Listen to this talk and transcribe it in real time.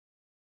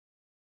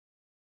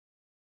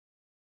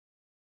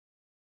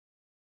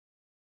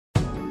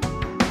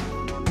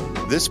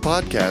This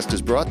podcast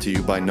is brought to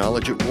you by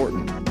Knowledge at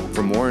Wharton.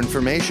 For more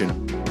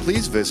information,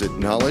 please visit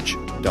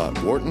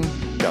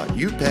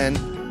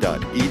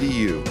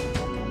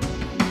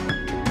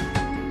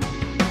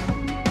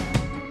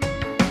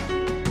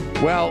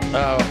knowledge.wharton.upenn.edu. Well,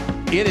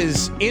 it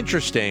is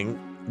interesting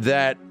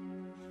that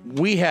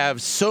we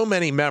have so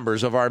many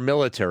members of our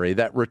military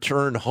that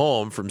return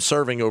home from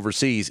serving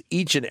overseas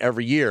each and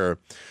every year,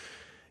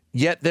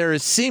 yet there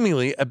is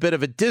seemingly a bit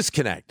of a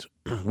disconnect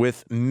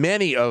with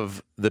many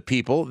of the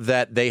people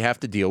that they have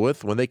to deal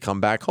with when they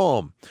come back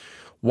home.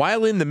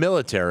 While in the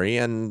military,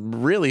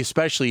 and really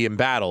especially in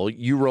battle,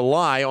 you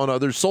rely on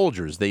other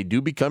soldiers. They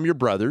do become your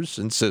brothers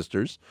and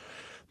sisters.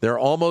 They're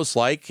almost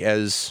like,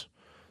 as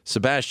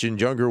Sebastian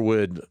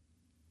Jungerwood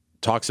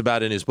talks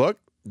about in his book,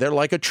 they're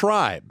like a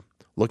tribe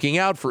looking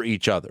out for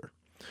each other.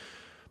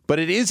 But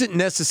it isn't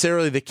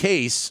necessarily the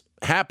case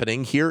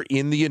happening here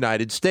in the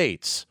United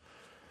States.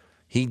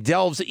 He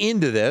delves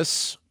into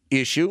this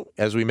issue,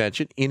 as we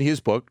mentioned, in his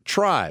book,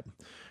 Tribe.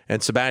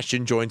 And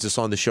Sebastian joins us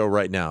on the show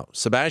right now.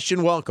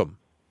 Sebastian, welcome.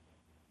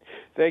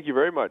 Thank you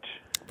very much.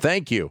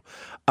 Thank you.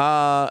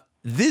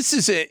 This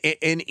is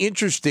an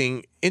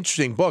interesting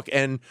book,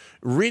 and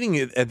reading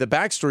it, the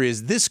backstory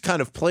is this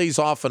kind of plays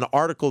off an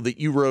article that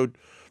you wrote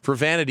for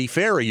Vanity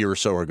Fair a year or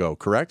so ago,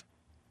 correct?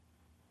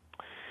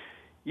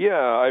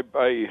 Yeah,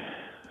 I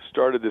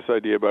started this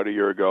idea about a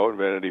year ago in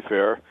Vanity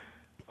Fair.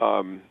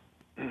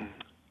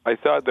 I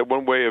thought that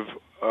one way of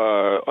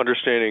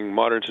understanding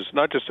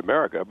not just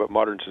America, but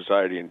modern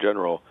society in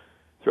general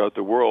throughout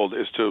the world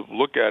is to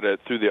look at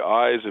it through the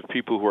eyes of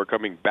people who are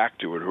coming back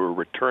to it, who are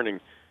returning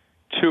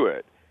to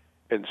it,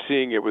 and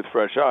seeing it with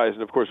fresh eyes.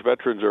 And, of course,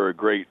 veterans are a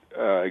great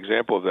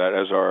example of that,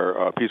 as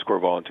are Peace Corps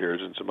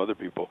volunteers and some other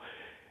people.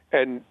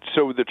 And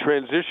so the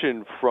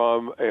transition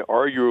from an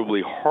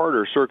arguably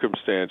harder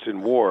circumstance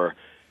in war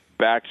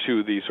back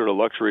to the sort of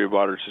luxury of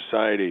modern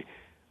society,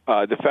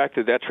 the fact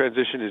that that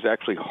transition is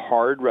actually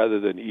hard rather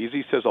than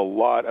easy says a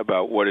lot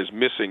about what is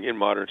missing in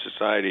modern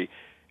society.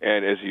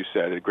 And as you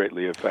said, it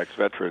greatly affects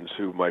veterans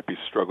who might be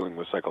struggling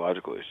with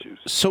psychological issues.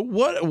 So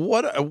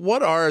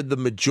what are the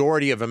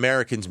majority of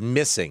Americans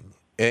missing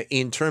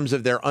in terms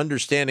of their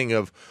understanding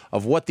of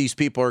what these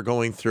people are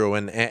going through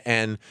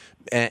and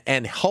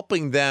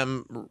helping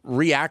them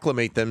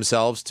reacclimate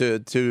themselves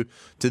to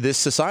this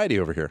society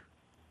over here?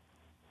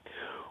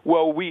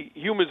 Well, we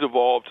humans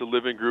evolved to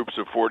live in groups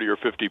of 40 or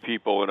 50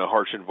 people in a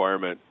harsh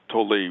environment,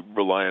 totally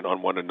reliant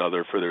on one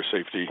another for their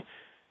safety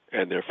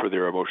and for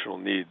their emotional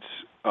needs.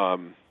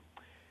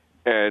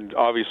 And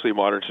obviously,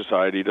 modern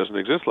society doesn't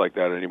exist like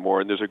that anymore,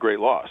 and there's a great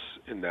loss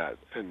in that.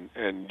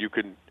 And you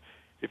can,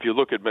 if you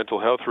look at mental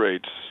health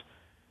rates,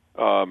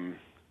 the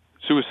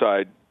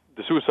suicide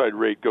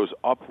rate goes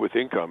up with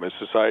income. As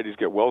societies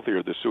get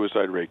wealthier, the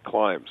suicide rate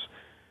climbs.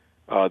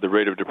 The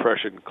rate of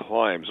depression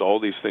climbs. All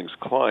these things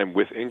climb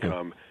with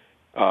income.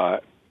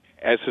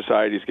 As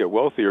societies get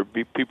wealthier,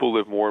 people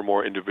live more and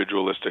more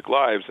individualistic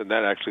lives, and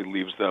that actually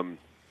leaves them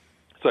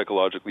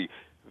psychologically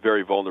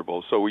very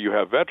vulnerable. So you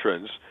have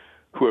veterans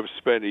who have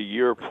spent a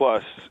year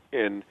plus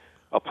in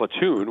a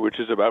platoon, which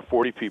is about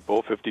 40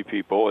 people, 50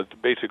 people. It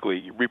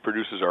basically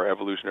reproduces our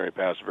evolutionary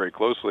past very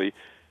closely,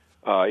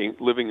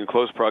 living in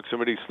close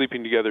proximity,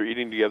 sleeping together,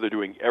 eating together,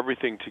 doing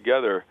everything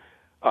together.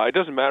 It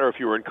doesn't matter if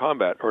you were in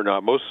combat or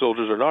not. Most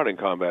soldiers are not in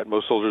combat.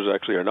 Most soldiers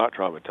actually are not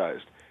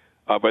traumatized.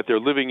 But they're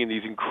living in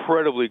these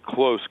incredibly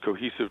close,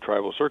 cohesive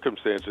tribal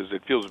circumstances.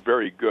 It feels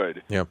very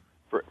good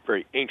for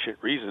very ancient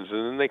reasons.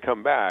 And then they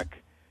come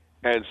back,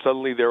 and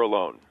suddenly they're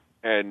alone.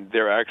 And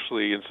they're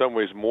actually, in some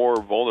ways,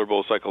 more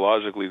vulnerable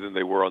psychologically than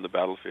they were on the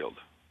battlefield.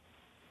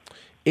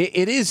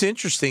 It is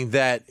interesting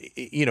that,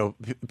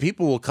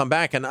 people will come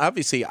back, and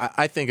obviously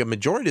I think a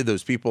majority of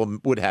those people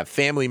would have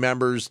family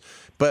members,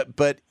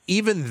 but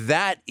even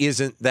that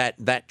isn't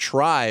that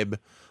tribe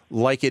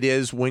like it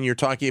is when you're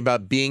talking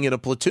about being in a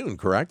platoon,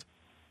 correct?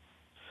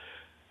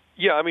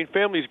 Yeah, I mean,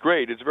 family's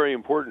great. It's very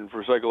important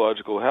for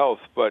psychological health,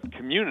 but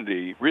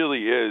community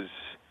really is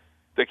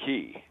the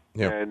key.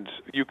 Yep. And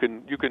you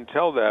can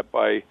tell that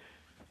by,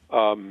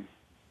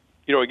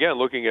 again,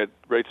 looking at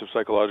rates of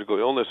psychological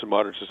illness in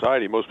modern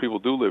society. Most people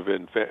do live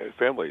in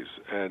families,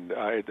 and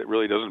it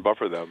really doesn't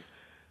buffer them.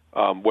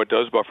 What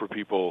does buffer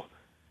people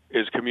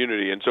is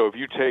community. And so if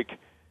you take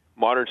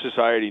modern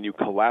society and you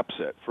collapse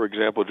it, for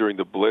example, during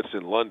the Blitz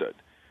in London,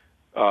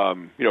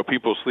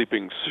 people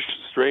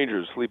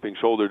strangers sleeping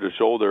shoulder to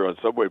shoulder on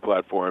subway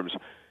platforms,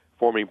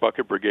 forming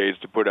bucket brigades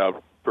to put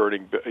out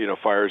burning,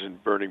 fires in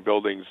burning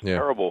buildings,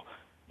 terrible,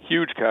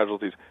 huge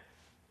casualties.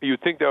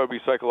 You'd think that would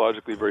be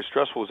psychologically very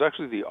stressful. It's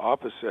actually the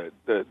opposite.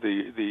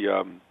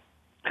 The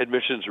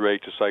admissions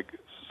rate to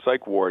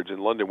psych wards in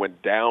London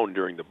went down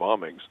during the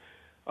bombings.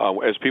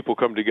 As people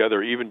come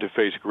together, even to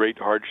face great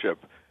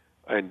hardship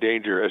and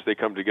danger, as they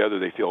come together,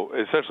 they feel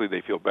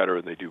better,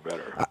 and they do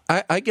better.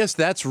 I guess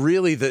that's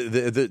really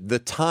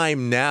the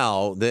time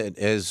now that,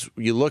 as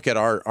you look at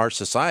our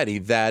society,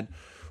 that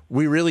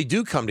we really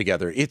do come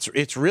together.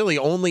 It's really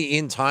only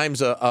in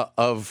times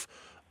of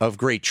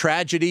great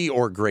tragedy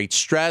or great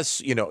stress.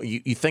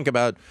 You think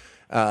about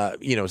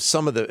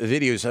some of the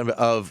videos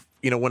of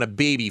when a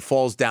baby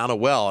falls down a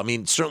well. I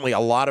mean, certainly a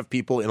lot of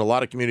people in a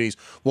lot of communities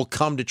will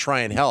come to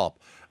try and help.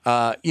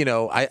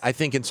 I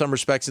think in some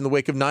respects in the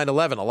wake of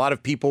 9/11, a lot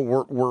of people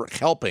were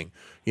helping,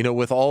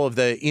 with all of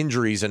the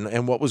injuries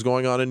and what was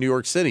going on in New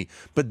York City.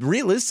 But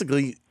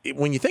realistically,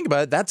 when you think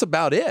about it, that's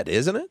about it,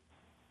 isn't it?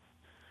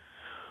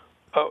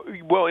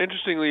 Well,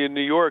 interestingly, in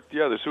New York,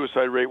 the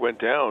suicide rate went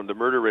down. The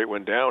murder rate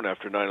went down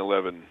after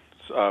 9/11.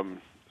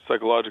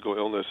 Psychological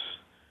illness,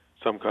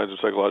 some kinds of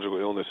psychological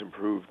illness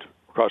improved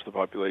across the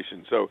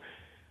population. So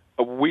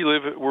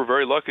we're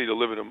very lucky to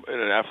live in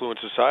an affluent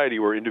society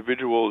where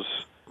individuals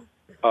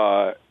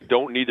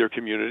don't need their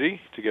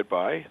community to get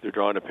by. They're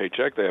drawing a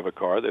paycheck. They have a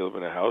car. They live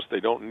in a house.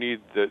 They don't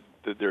need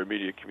their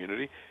immediate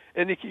community,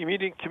 and the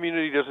immediate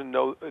community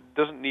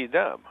doesn't need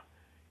them.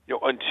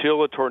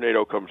 Until a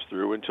tornado comes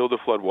through, until the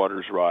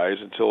floodwaters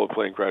rise, until a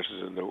plane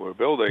crashes into a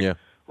building,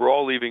 we're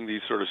all leading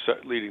these sort of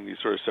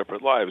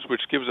separate lives,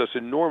 which gives us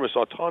enormous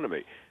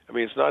autonomy. I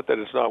mean, it's not that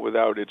it's not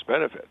without its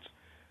benefits,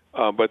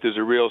 but there's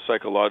a real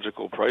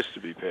psychological price to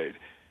be paid,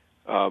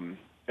 and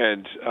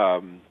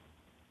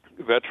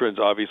veterans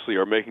obviously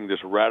are making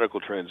this radical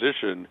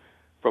transition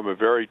from a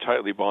very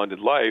tightly bonded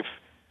life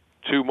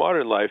to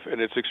modern life, and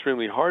it's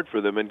extremely hard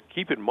for them. And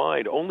keep in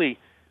mind, only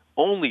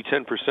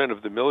 10%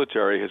 of the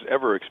military has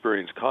ever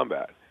experienced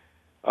combat.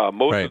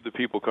 Most of the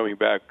people coming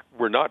back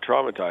were not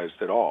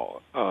traumatized at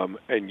all,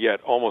 and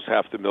yet almost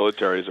half the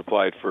military has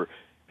applied for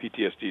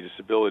PTSD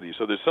disability.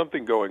 So there's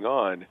something going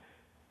on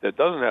that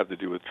doesn't have to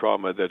do with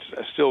trauma that's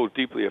still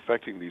deeply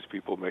affecting these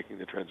people making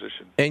the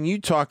transition. And you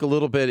talk a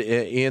little bit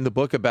in the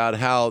book about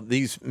how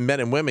these men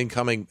and women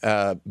coming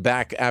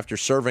back after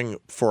serving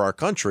for our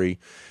country,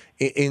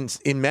 in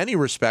many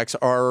respects,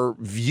 are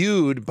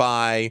viewed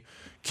by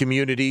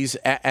communities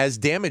as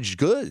damaged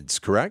goods,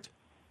 correct?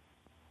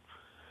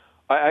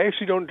 I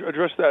actually don't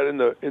address that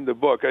in the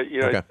book.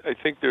 I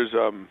think there's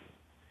I'm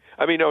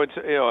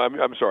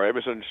sorry, I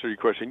misunderstood your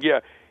question.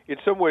 Yeah, in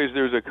some ways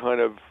there's a kind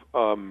of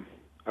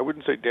I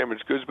wouldn't say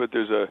damaged goods, but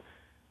there's a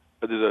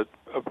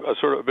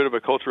sort of a bit of a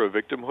culture of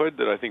victimhood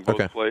that I think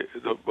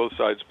both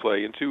sides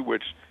play into,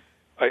 which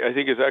I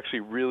think is actually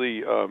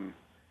really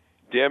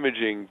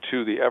damaging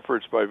to the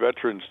efforts by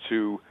veterans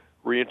to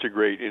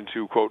reintegrate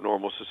into quote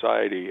normal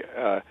society.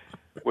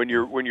 When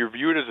you're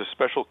viewed as a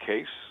special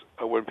case,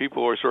 when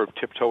people are sort of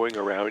tiptoeing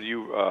around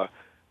you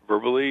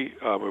verbally,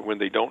 when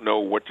they don't know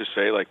what to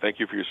say, like "thank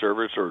you for your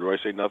service" or "do I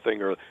say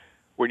nothing," or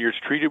when you're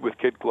treated with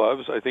kid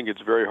gloves, I think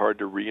it's very hard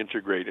to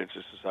reintegrate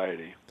into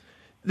society.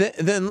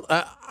 Then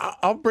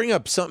I'll bring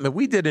up something.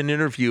 We did an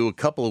interview a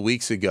couple of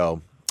weeks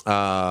ago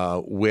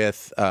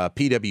with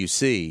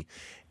PwC,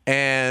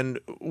 and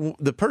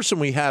the person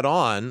we had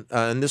on,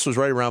 and this was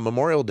right around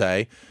Memorial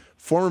Day,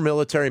 former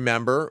military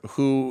member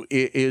who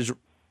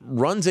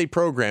runs a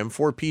program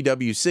for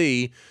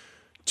PwC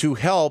to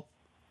help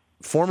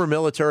former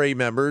military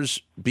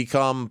members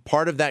become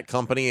part of that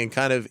company and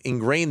kind of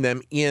ingrain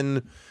them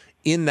in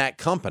that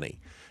company.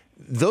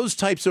 Those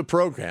types of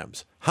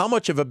programs, how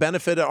much of a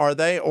benefit are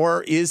they,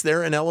 or is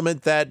there an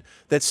element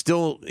that's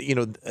still,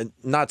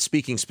 not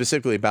speaking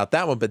specifically about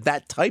that one, but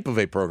that type of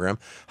a program,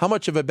 how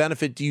much of a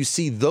benefit do you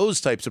see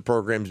those types of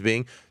programs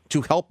being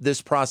to help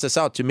this process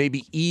out, to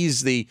maybe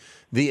ease the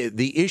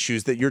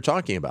issues that you're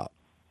talking about?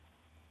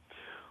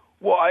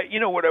 Well,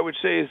 what I would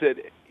say is that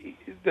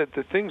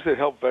the things that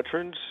help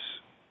veterans,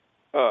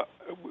 I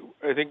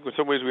think in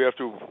some ways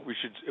we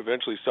should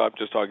eventually stop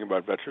just talking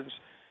about veterans.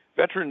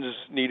 Veterans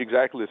need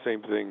exactly the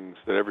same things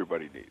that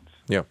everybody needs.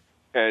 Yeah.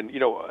 And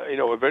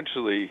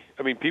eventually,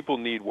 people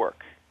need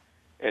work,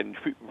 and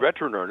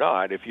veteran or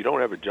not, if you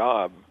don't have a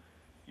job,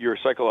 your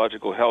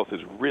psychological health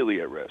is really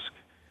at risk.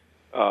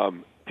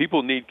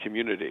 People need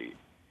community,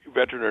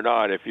 veteran or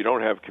not. If you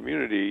don't have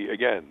community,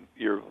 again,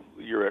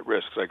 you're at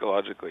risk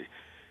psychologically.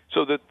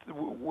 So that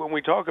when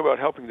we talk about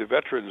helping the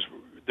veterans,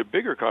 the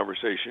bigger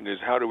conversation is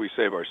how do we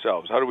save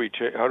ourselves? How do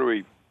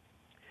we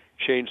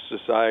change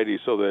society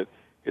so that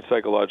it's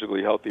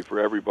psychologically healthy for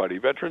everybody?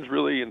 Veterans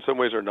really, in some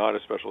ways, are not a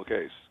special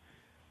case.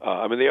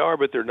 They are,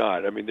 but they're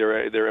not.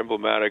 They're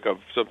emblematic of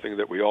something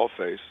that we all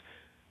face.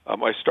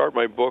 I start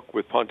my book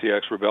with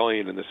Pontiac's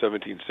rebellion in the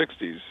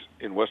 1760s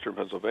in western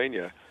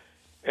Pennsylvania.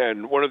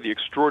 And one of the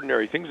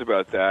extraordinary things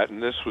about that,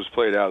 and this was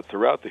played out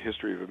throughout the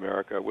history of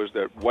America, was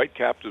that white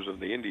captives of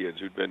the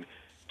Indians who'd been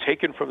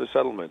taken from the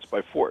settlements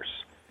by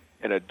force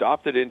and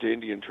adopted into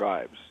Indian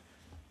tribes,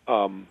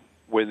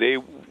 when they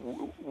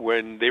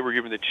were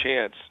given the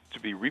chance to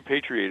be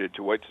repatriated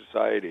to white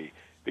society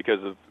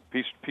because of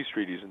peace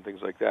treaties and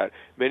things like that,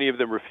 many of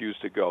them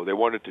refused to go. They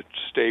wanted to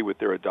stay with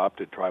their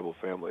adopted tribal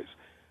families.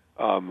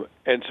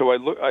 And so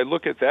I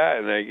look at that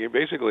and I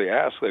basically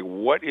ask,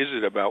 what is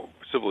it about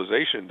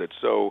civilization that's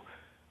so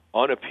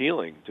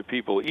unappealing to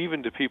people,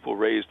 even to people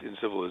raised in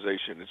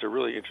civilization? It's a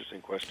really interesting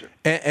question.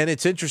 And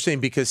it's interesting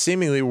because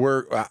seemingly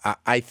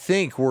I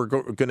think we're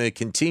going to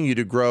continue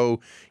to grow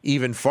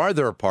even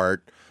farther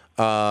apart.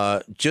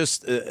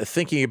 Just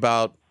thinking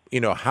about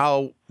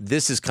how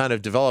this has kind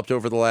of developed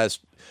over the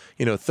last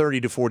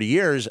 30 to 40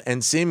 years,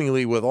 and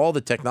seemingly with all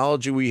the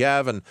technology we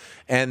have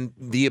and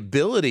the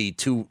ability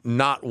to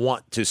not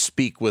want to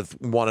speak with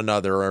one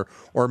another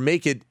or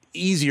make it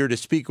easier to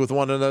speak with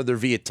one another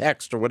via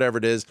text or whatever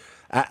it is,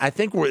 I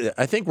think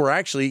we're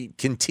actually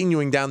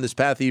continuing down this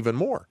path even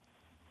more.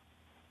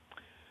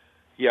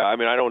 Yeah, I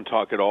mean, I don't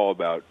talk at all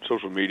about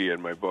social media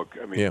in my book.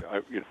 I mean,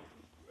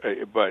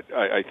 but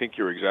I think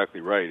you're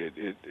exactly right.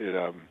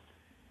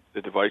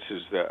 The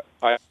devices that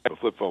I have a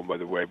flip phone, by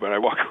the way, but I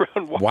walk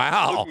around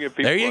looking at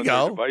people there you on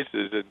go. their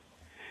devices, and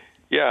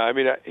yeah, I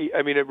mean,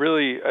 it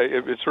really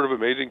it's sort of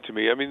amazing to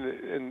me. I mean,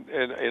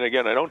 and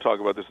again, I don't talk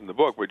about this in the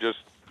book, but just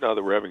now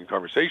that we're having a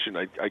conversation,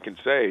 I can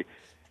say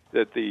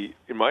that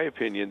in my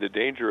opinion, the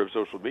danger of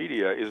social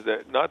media is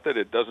that not that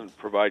it doesn't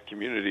provide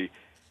community.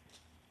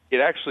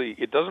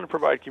 It doesn't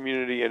provide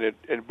community,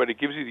 but it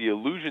gives you the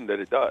illusion that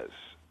it does.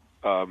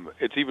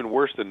 It's even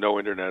worse than no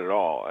internet at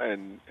all,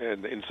 and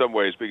in some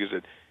ways because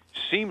it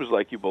seems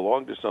like you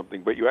belong to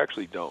something, but you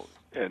actually don't,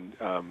 and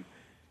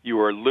you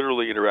are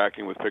literally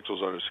interacting with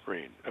pixels on a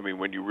screen. I mean,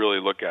 when you really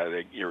look at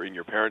it, you're in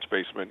your parents'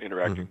 basement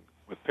interacting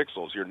with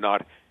pixels. You're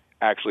not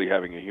actually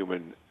having a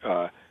human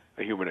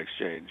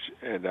exchange,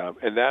 and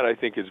that I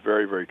think is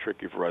very, very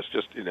tricky for us,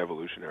 just in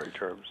evolutionary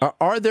terms.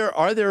 Are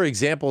there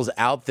examples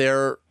out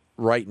there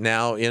right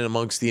now in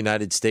amongst the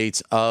United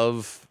States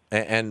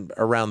and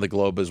around the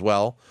globe as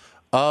well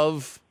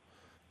of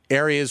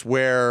areas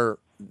where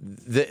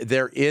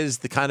there is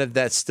the kind of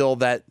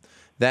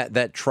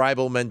that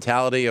tribal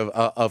mentality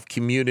of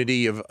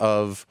community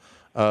of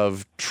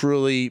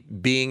truly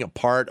being a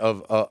part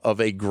of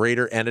a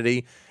greater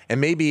entity, and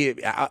maybe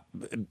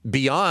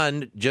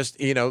beyond just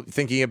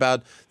thinking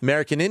about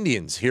American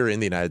Indians here in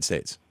the United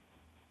States?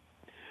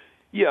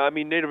 Yeah, I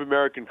mean, Native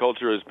American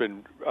culture has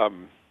been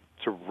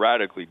sort of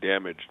radically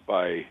damaged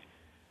by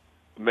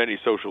many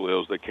social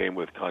ills that came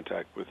with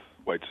contact with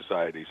white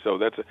society. So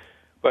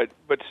but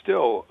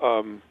still,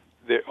 on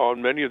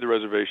many of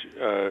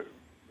the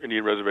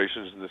Indian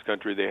reservations in this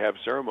country, they have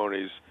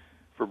ceremonies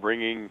for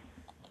bringing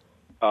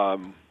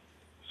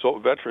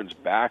veterans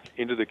back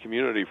into the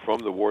community from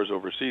the wars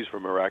overseas,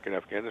 from Iraq and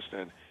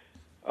Afghanistan.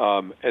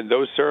 And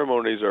those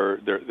ceremonies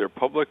they're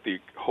public. The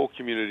whole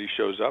community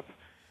shows up,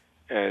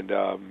 and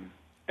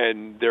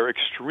they're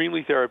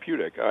extremely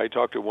therapeutic. I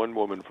talked to one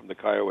woman from the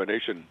Kiowa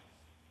Nation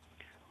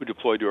who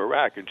deployed to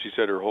Iraq, and she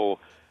said her whole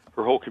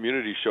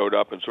community showed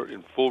up and sort of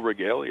in full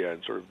regalia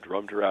and sort of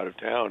drummed her out of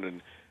town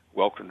and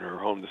welcomed her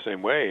home the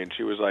same way. And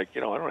she was like,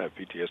 I don't have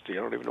PTSD. I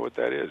don't even know what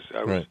that is.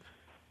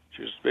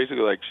 She was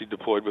basically like she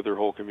deployed with her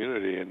whole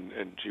community,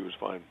 and she was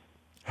fine.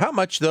 How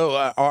much though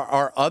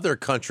are other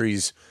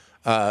countries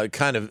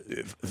kind of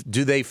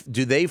do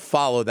they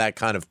follow that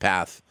kind of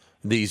path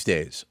these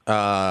days?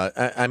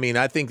 I mean,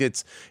 I think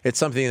it's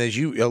something, as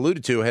you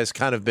alluded to, has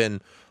kind of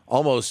been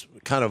almost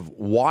kind of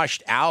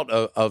washed out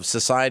of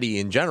society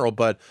in general.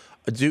 But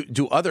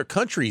do other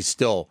countries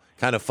still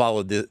kind of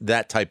follow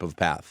that type of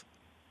path?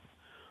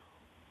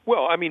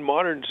 Well, I mean,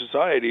 modern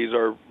societies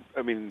are.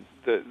 I mean,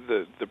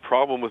 the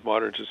problem with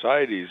modern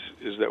societies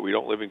is that we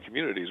don't live in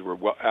communities. We're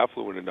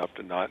affluent enough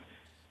to not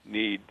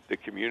need the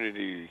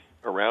community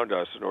around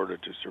us in order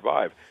to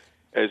survive.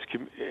 As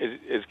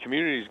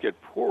communities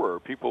get poorer,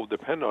 people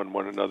depend on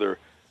one another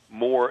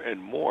more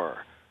and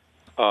more.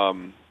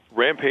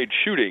 Rampage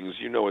shootings,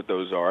 you know what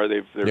those are.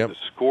 They're the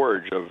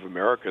scourge of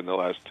America in the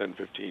last 10,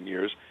 15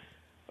 years.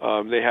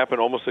 They happen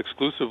almost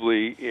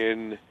exclusively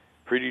in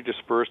pretty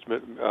dispersed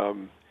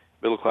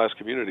middle-class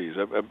communities.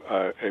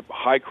 A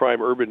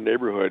high-crime urban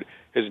neighborhood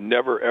has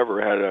never,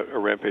 ever had a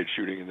rampage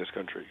shooting in this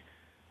country.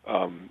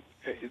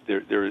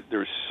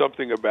 There's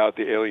something about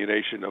the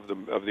alienation of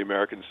the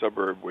American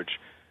suburb which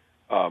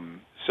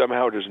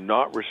somehow does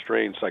not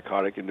restrain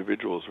psychotic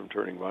individuals from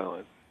turning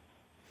violent.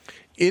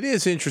 It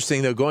is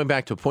interesting, though, going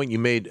back to a point you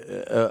made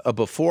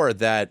before,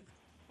 that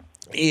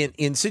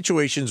in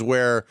situations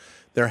where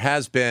there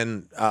has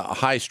been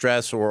high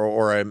stress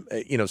or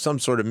some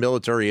sort of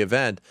military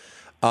event,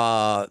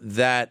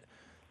 that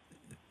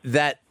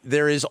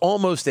there is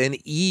almost an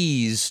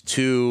ease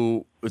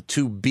to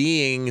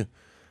being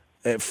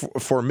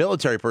for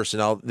military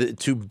personnel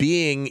to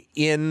being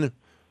in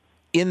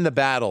the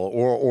battle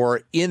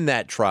or in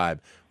that tribe,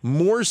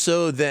 more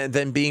so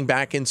than being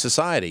back in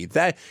society.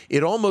 That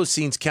it almost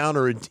seems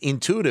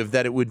counterintuitive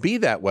that it would be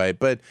that way.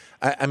 But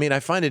I mean, I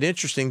find it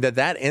interesting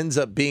that ends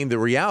up being the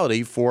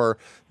reality for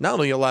not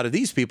only a lot of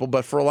these people,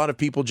 but for a lot of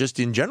people just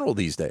in general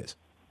these days.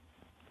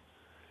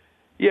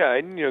 Yeah,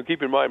 and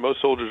keep in mind, most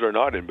soldiers are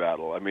not in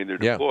battle. I mean, they're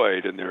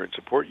deployed and they're in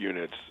support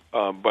units.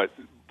 But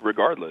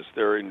regardless,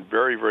 they're in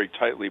very, very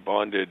tightly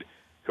bonded,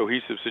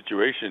 cohesive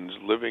situations,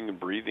 living and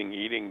breathing,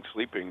 eating,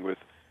 sleeping with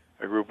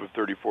a group of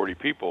 30, 40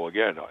 people.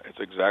 Again, it's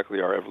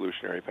exactly our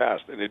evolutionary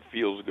past, and it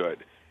feels good.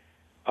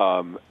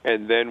 And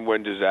then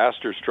when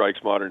disaster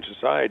strikes modern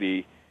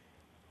society,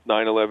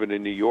 9/11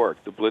 in New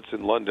York, the Blitz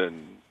in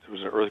London, there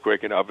was an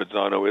earthquake in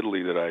Avezzano,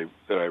 Italy that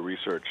I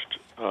researched.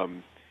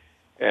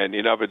 And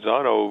in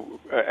Avezzano,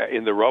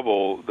 in the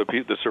rubble,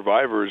 the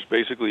survivors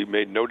basically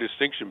made no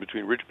distinction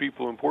between rich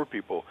people and poor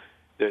people.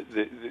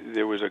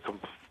 There was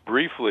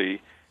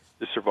briefly,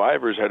 the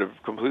survivors had a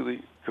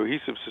completely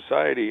cohesive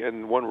society,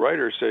 and one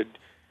writer said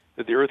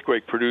that the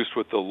earthquake produced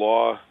what the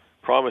law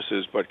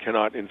promises but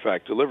cannot in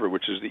fact deliver,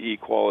 which is the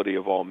equality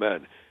of all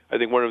men. I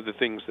think one of the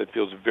things that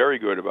feels very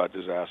good about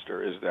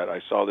disaster is that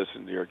I saw this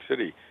in New York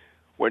City.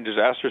 When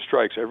disaster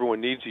strikes,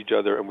 everyone needs each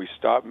other, and we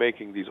stop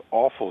making these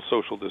awful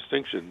social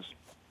distinctions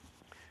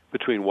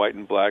between white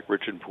and black,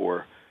 rich and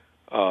poor.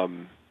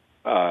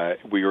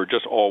 We are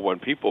just all one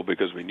people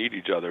because we need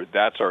each other.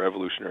 That's our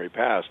evolutionary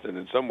past. And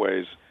in some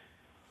ways,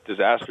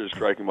 disasters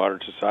striking modern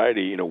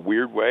society in a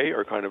weird way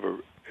are kind of a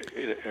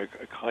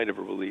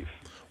relief.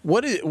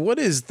 What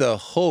is the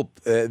hope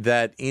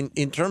that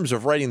in terms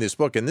of writing this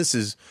book, and this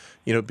is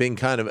being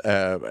kind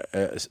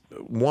of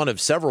one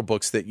of several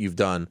books that you've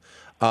done,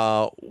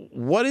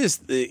 what is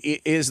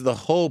the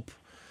hope?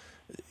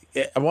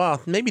 Well,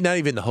 maybe not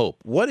even the hope.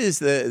 What is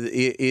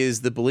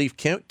the belief?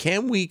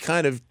 Can we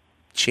kind of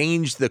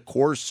change the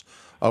course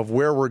of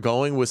where we're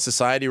going with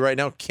society right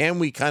now? Can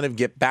we kind of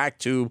get back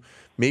to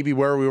maybe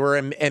where we were?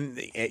 And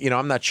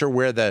I'm not sure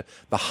where the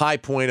high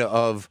point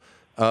of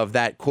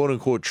that quote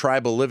unquote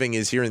tribal living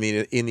is here in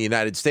the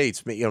United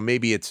States.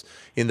 Maybe it's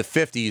in the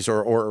 50s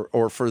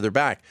or further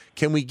back.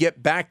 Can we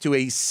get back to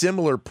a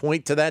similar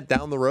point to that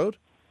down the road?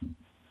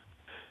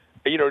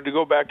 To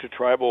go back to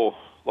tribal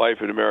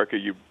life in America,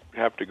 you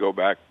have to go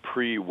back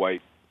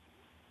pre-white,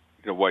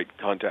 white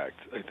contact,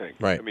 I think.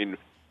 Right. I mean,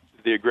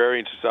 the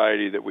agrarian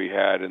society that we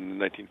had in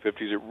the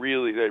 1950s,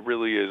 that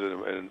really is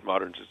a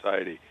modern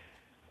society.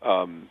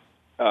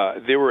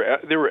 There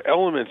were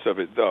elements of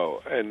it,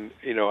 though, and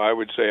I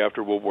would say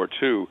after World War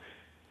II,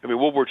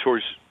 World War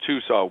II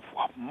saw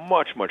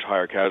much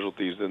higher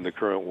casualties than the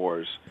current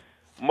wars,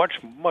 much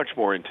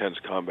more intense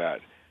combat,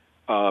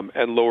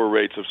 and lower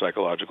rates of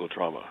psychological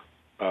trauma.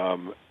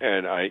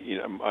 And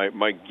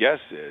my guess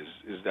is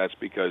that's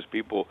because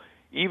people,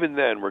 even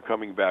then, were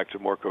coming back to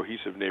more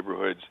cohesive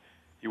neighborhoods.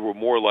 You were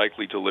more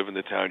likely to live in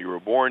the town you were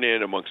born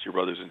in amongst your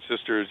brothers and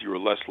sisters. You were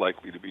less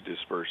likely to be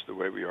dispersed the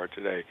way we are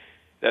today.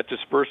 That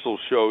dispersal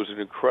shows an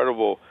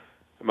incredible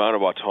amount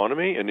of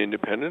autonomy and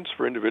independence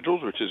for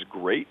individuals, which is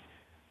great.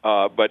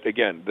 But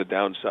again, the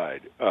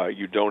downside,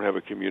 you don't have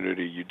a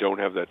community, you don't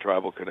have that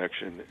tribal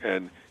connection,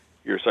 and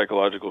your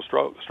psychological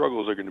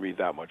struggles are going to be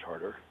that much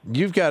harder.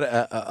 You've got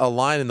a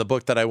line in the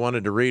book that I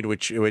wanted to read,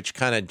 which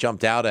kind of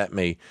jumped out at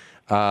me.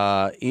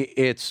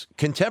 It's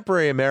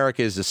contemporary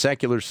America is a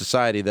secular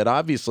society that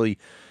obviously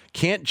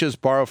can't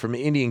just borrow from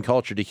Indian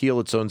culture to heal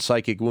its own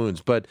psychic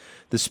wounds, but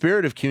the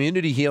spirit of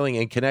community healing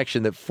and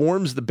connection that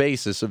forms the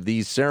basis of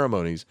these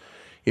ceremonies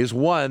is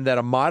one that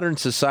a modern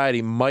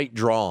society might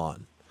draw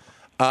on.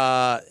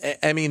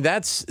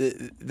 That's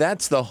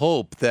the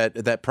hope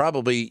that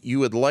probably you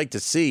would like to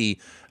see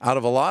out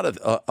of a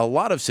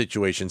lot of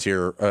situations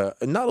here,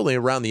 not only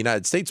around the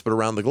United States but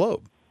around the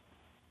globe.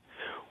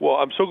 Well,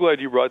 I'm so glad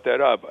you brought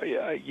that up.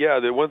 Yeah,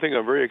 the one thing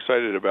I'm very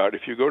excited about,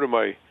 if you go to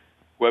my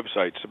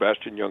website,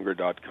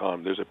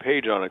 SebastianJunger.com, there's a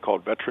page on it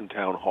called Veteran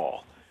Town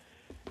Hall.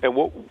 And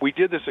we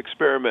did this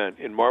experiment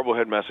in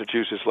Marblehead,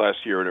 Massachusetts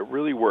last year, and it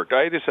really worked.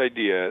 I had this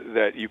idea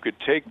that you could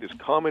take this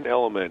common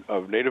element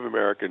of Native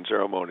American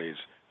ceremonies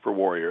for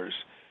warriors,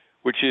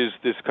 which is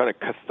this kind of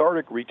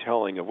cathartic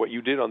retelling of what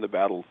you did on the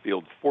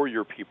battlefield for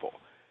your people,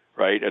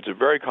 right? It's a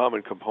very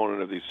common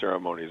component of these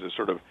ceremonies, a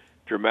sort of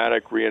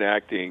dramatic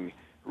reenacting,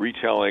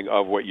 retelling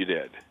of what you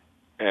did.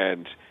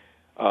 And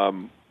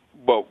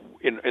but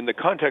in the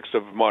context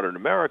of modern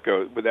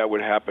America, that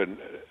would happen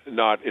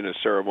not in a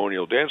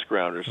ceremonial dance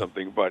ground or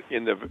something, but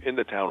in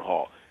the town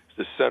hall,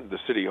 the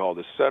city hall.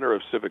 The center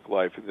of civic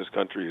life in this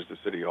country is the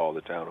city hall,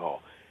 the town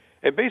hall.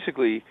 And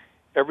basically,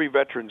 every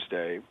Veterans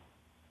Day,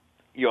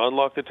 you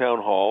unlock the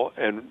town hall,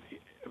 and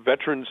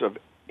veterans of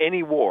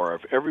any war,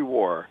 of every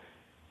war,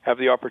 have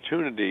the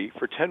opportunity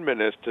for 10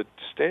 minutes to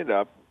stand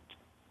up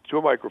to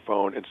a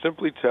microphone and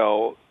simply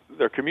tell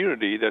their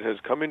community that has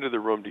come into the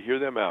room to hear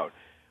them out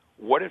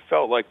what it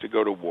felt like to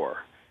go to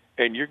war.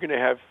 And you're going to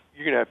have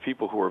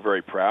people who are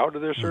very proud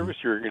of their service.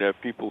 You're going to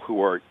have people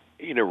who are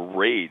in a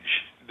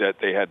rage that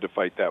they had to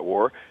fight that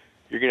war.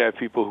 You're going to have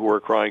people who are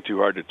crying too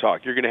hard to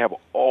talk. You're going to have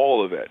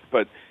all of it.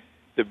 But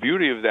the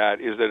beauty of that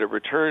is that it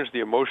returns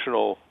the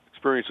emotional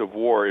experience of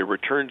war. It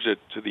returns it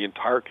to the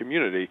entire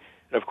community.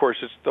 And, of course,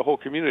 it's the whole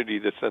community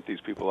that sent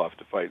these people off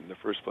to fight in the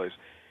first place.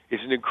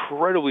 It's an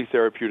incredibly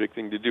therapeutic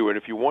thing to do. And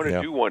if you want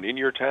to do one in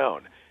your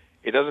town,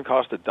 it doesn't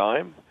cost a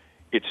dime.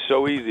 It's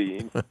so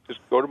easy. Just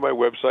go to my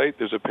website.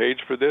 There's a page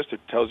for this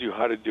that tells you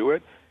how to do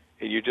it.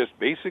 And you just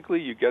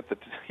basically you get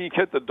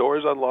the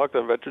doors unlocked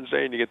on Veterans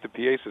Day, and you get the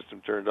PA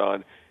system turned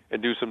on,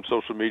 and do some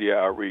social media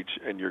outreach,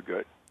 and you're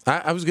good.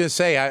 I was going to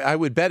say, I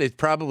would bet it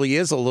probably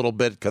is a little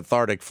bit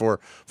cathartic for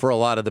a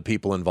lot of the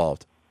people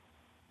involved.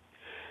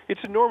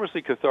 It's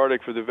enormously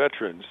cathartic for the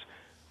veterans,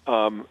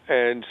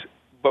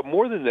 but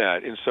more than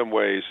that, in some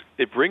ways,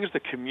 it brings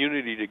the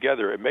community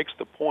together. It makes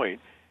the point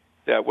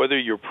that whether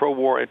you're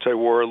pro-war,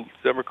 anti-war,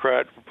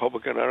 Democrat,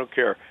 Republican, I don't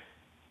care,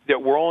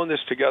 that we're all in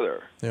this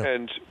together. Yeah.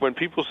 And when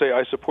people say,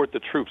 I support the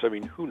troops, I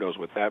mean, who knows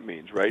what that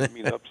means, right? It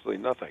means absolutely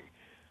nothing.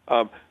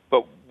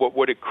 But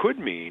what it could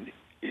mean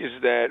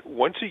is that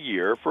once a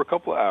year for a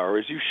couple of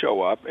hours you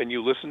show up and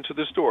you listen to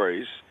the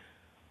stories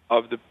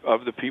of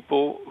the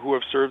people who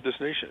have served this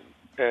nation.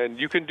 And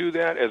you can do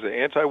that as an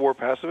anti-war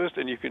pacifist,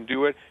 and you can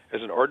do it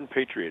as an ardent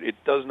patriot. It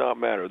does not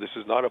matter. This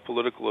is not a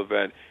political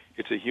event.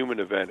 It's a human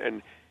event.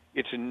 And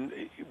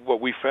what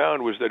we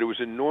found was that it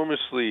was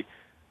enormously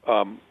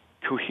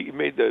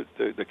made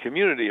the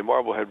community in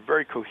Marblehead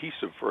very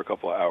cohesive for a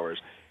couple of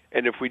hours.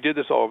 And if we did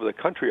this all over the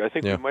country, I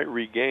think we might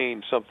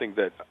regain something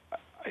that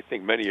I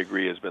think many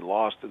agree has been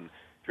lost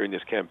during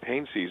this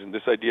campaign season,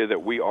 this idea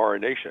that we are a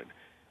nation.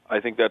 I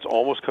think that's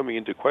almost coming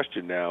into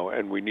question now,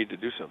 and we need to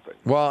do something.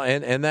 Well,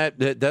 and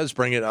that does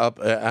bring it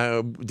up.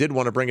 I did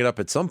want to bring it up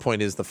at some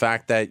point, is the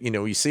fact that,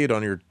 you see it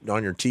on your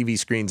TV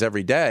screens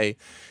every day,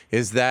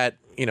 is that,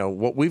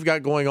 what we've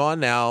got going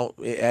on now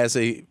as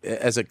a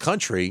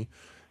country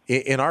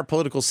in our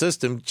political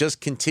system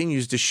just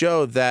continues to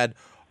show that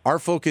our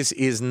focus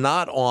is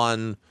not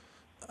on,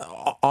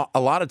 a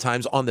lot of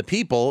times, on the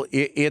people.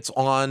 It's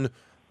on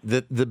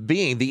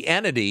the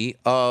entity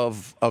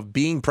of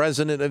being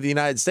president of the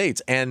United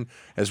States. And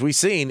as we've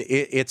seen,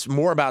 it's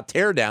more about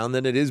tear down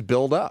than it is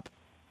build up.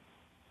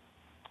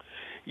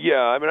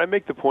 Yeah, I mean, I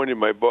make the point in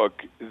my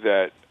book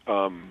that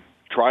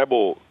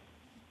tribal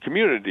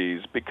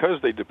communities,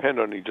 because they depend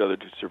on each other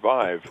to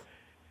survive,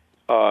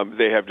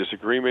 they have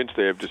disagreements,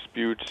 they have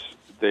disputes,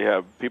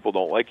 people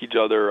don't like each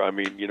other. I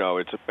mean,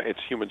 it's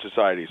human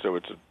society, so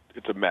it's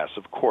a mess,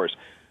 of course.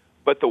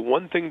 But the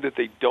one thing that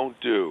they don't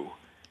do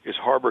is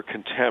harbor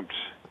contempt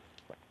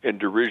and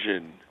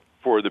derision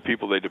for the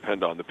people they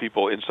depend on, the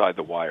people inside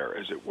the wire,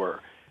 as it were.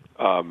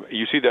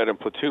 You see that in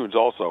platoons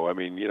also. I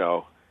mean,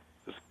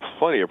 there's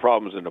plenty of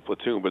problems in a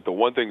platoon, but the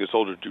one thing the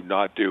soldiers do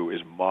not do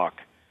is mock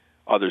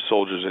other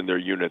soldiers in their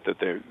unit that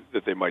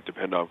they might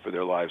depend on for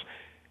their lives.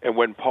 And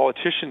when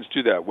politicians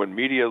do that, when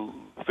media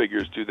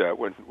figures do that,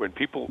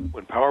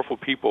 when powerful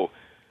people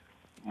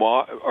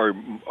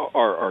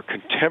are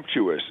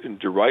contemptuous and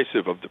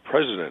derisive of the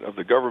president, of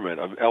the government,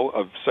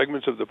 of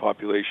segments of the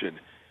population,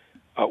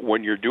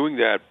 when you're doing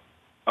that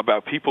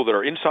about people that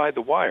are inside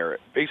the wire,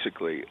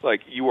 basically,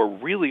 like, you are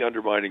really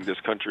undermining this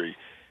country.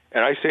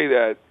 And I say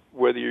that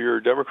whether you're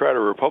a Democrat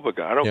or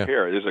Republican, I don't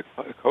care. There's a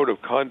code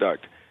of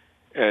conduct,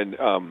 and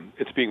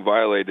it's being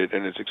violated,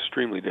 and it's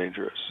extremely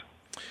dangerous.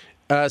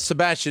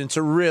 Sebastian, it's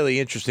a really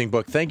interesting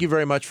book. Thank you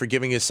very much for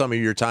giving us some of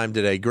your time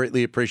today.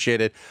 Greatly appreciate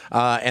it.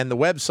 And the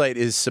website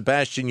is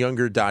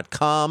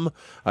SebastianJunger.com.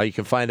 You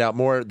can find out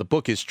more. The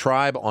book is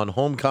Tribe on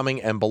Homecoming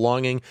and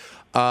Belonging.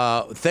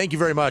 Thank you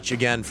very much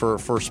again for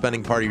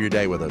spending part of your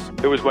day with us.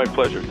 It was my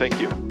pleasure. Thank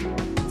you.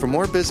 For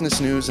more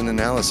business news and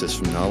analysis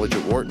from Knowledge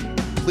at Wharton,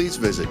 please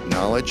visit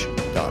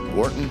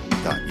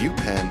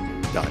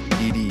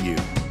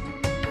knowledge.wharton.upenn.edu.